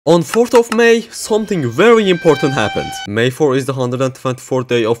On 4th of May, something very important happened. May 4 is the 124th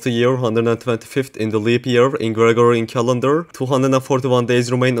day of the year, 125th in the leap year in Gregorian calendar. 241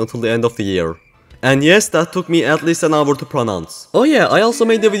 days remain until the end of the year. And yes, that took me at least an hour to pronounce. Oh yeah, I also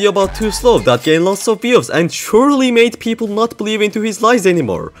made a video about ToSlow that gained lots of views and surely made people not believe into his lies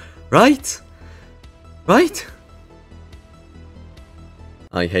anymore. Right? Right?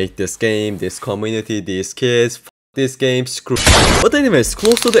 I hate this game, this community, these kids. This game, screw. But anyways,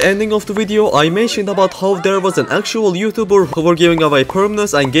 close to the ending of the video, I mentioned about how there was an actual YouTuber who were giving away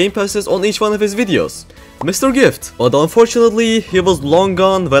permanents and game passes on each one of his videos. MrGift. But unfortunately, he was long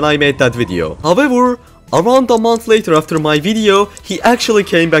gone when I made that video. However, around a month later after my video, he actually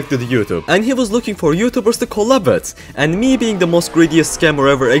came back to the YouTube. And he was looking for YouTubers to collab with. And me being the most greediest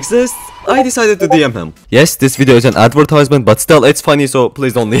scammer ever exists, I decided to DM him. Yes, this video is an advertisement, but still it's funny, so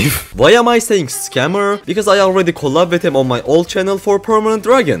please don't leave. Why am I saying scammer? Because I already collabed with him on my old channel for Permanent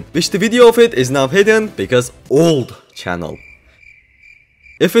Dragon, which the video of it is now hidden because old channel.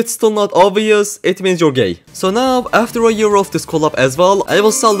 If it's still not obvious, it means you're gay. So now, after a year of this collab as well, I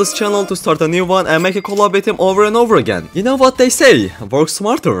will sell this channel to start a new one and make a collab with him over and over again. You know what they say, work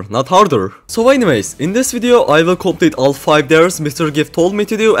smarter, not harder. So anyways, in this video, I will complete all 5 dares MrGift told me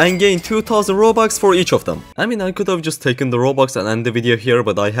to do and gain 2000 Robux for each of them. I mean, I could have just taken the Robux and end the video here,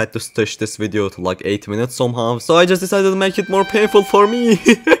 but I had to stretch this video to like 8 minutes somehow, so I just decided to make it more painful for me.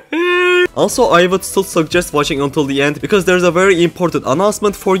 Also, I would still suggest watching until the end because there's a very important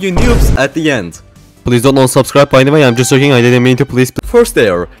announcement for you noobs at the end. Please don't unsubscribe by the way, I'm just joking, I didn't mean to please. First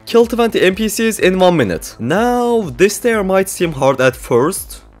dare, kill 20 NPCs in 1 minute. Now, this dare might seem hard at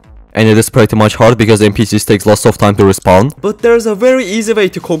first. And it is pretty much hard because NPCs takes lots of time to respawn. But there's a very easy way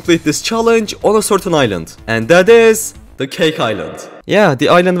to complete this challenge on a certain island. And that is the Cake Island. Yeah, the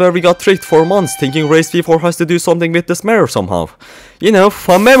island where we got tricked for months thinking Race V4 has to do something with this mirror somehow. You know,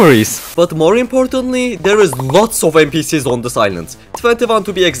 fun memories. But more importantly, there is lots of NPCs on this island. 21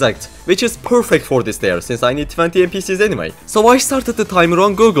 to be exact, which is perfect for this dare since I need 20 NPCs anyway. So I started the timer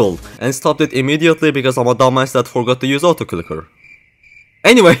on Google and stopped it immediately because I'm a dumbass that forgot to use autoclicker.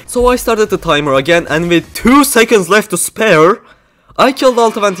 Anyway, so I started the timer again and with 2 seconds left to spare, I killed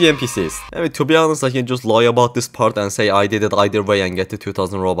all 20 NPCs. I mean, to be honest, I can just lie about this part and say I did it either way and get to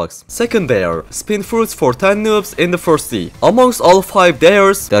 2000 Robux. Second dare, spin fruits for 10 noobs in the first sea. Amongst all 5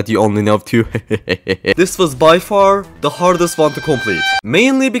 dares that you only know 2, this was by far the hardest one to complete.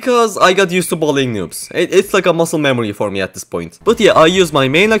 Mainly because I got used to bullying noobs. It's like a muscle memory for me at this point. But yeah, I used my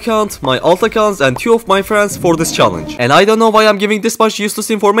main account, my alt accounts and 2 of my friends for this challenge. And I don't know why I'm giving this much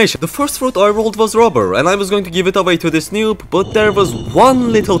useless information. The first fruit I rolled was rubber and I was going to give it away to this noob, but there was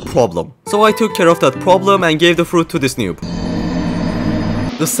one little problem. So I took care of that problem and gave the fruit to this noob.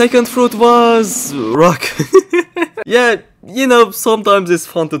 The second fruit was rock. Yeah, you know, sometimes it's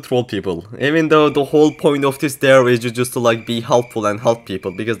fun to troll people. Even though the whole point of this dare is just to like be helpful and help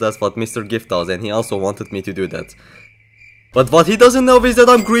people because that's what MrGift does and he also wanted me to do that. But what he doesn't know is that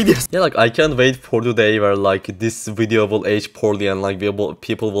I'm greedy. Yeah, like I can't wait for the day where like this video will age poorly and like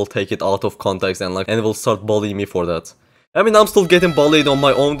people will take it out of context and will start bullying me for that. I mean, I'm still getting bullied on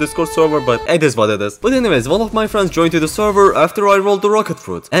my own Discord server, but it is what it is. But anyways, one of my friends joined to the server after I rolled the rocket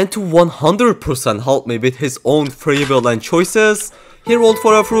fruit. And to 100% help me with his own free will and choices, he rolled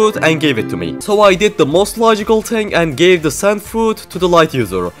for a fruit and gave it to me. So I did the most logical thing and gave the sand fruit to the light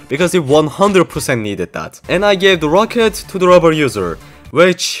user, because he 100% needed that. And I gave the rocket to the rubber user,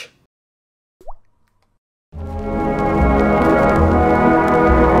 which...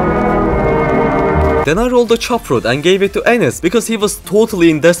 Then I rolled the chop fruit and gave it to Enes because he was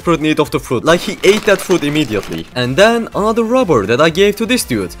totally in desperate need of the fruit, like he ate that fruit immediately. And then another rubber that I gave to this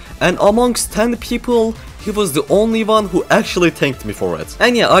dude, and amongst 10 people, he was the only one who actually thanked me for it.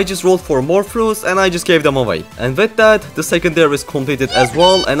 And yeah, I just rolled for more fruits and I just gave them away. And with that, the second dare is completed as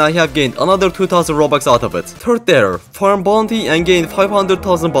well and I have gained another 2000 Robux out of it. Third dare, farm bounty and gain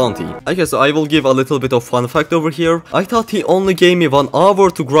 500,000 bounty. Okay, so I will give a little bit of fun fact over here. I thought he only gave me 1 hour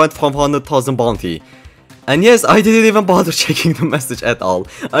to grind 500,000 bounty. And yes, I didn't even bother checking the message at all.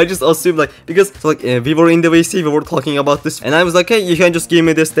 I just assumed like, because we were in the VC, we were talking about this. And I was like, hey, you can just give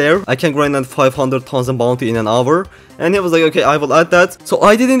me this there. I can grind that 500,000 bounty in an hour. And he was like, okay, I will add that. So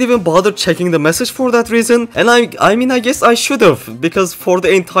I didn't even bother checking the message for that reason. And I mean, I guess I should have. Because for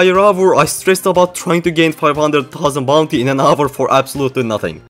the entire hour, I stressed about trying to gain 500,000 bounty in an hour for absolutely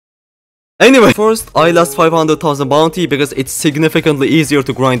nothing. Anyway, first, I lost 500,000 bounty because it's significantly easier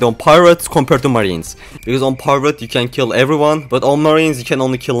to grind on pirates compared to marines. Because on pirate you can kill everyone, but on marines you can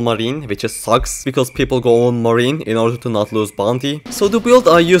only kill marine, which just sucks because people go on marine in order to not lose bounty. So the build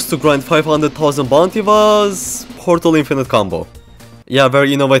I used to grind 500,000 bounty was Portal Infinite combo. Yeah,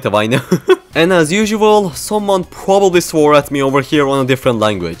 very innovative, I know. And as usual, someone probably swore at me over here on a different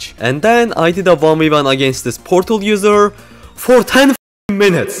language. And then I did a 1v1 against this portal user for 10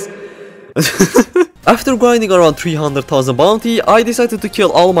 minutes. After grinding around 300,000 bounty, I decided to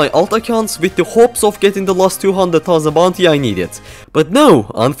kill all my alt accounts with the hopes of getting the last 200,000 bounty I needed. But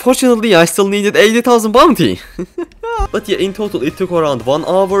no, unfortunately I still needed 80,000 bounty. But yeah, in total it took around 1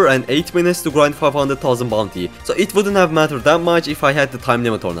 hour and 8 minutes to grind 500,000 bounty. So it wouldn't have mattered that much if I had the time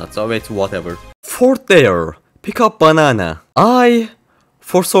limit or not, so wait, whatever. Fourth there, pick up banana.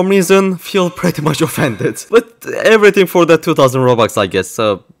 For some reason, feel pretty much offended. But everything for that 2000 Robux, I guess.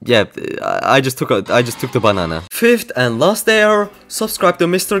 So yeah, I just took the banana. Fifth and last there, subscribe to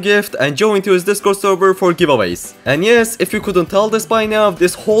MrGift and join to his Discord server for giveaways. And yes, if you couldn't tell this by now,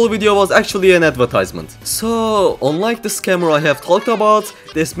 this whole video was actually an advertisement. So unlike the scammer I have talked about,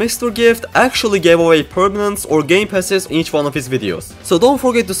 this MrGift actually gave away permanents or game passes in each one of his videos. So don't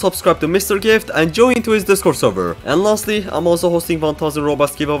forget to subscribe to MrGift and join to his Discord server. And lastly, I'm also hosting 1000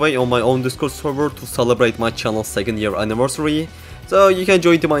 Robux giveaway on my own Discord server to celebrate my channel's 2nd year anniversary. So you can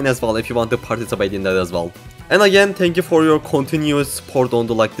join to mine as well if you want to participate in that as well. And again, thank you for your continuous support on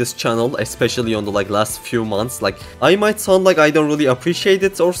this channel, especially on the last few months. I might sound like I don't really appreciate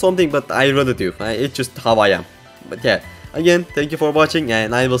it or something, but I really do. It's just how I am. But yeah, again, thank you for watching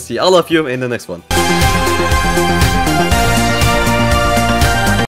and I will see all of you in the next one.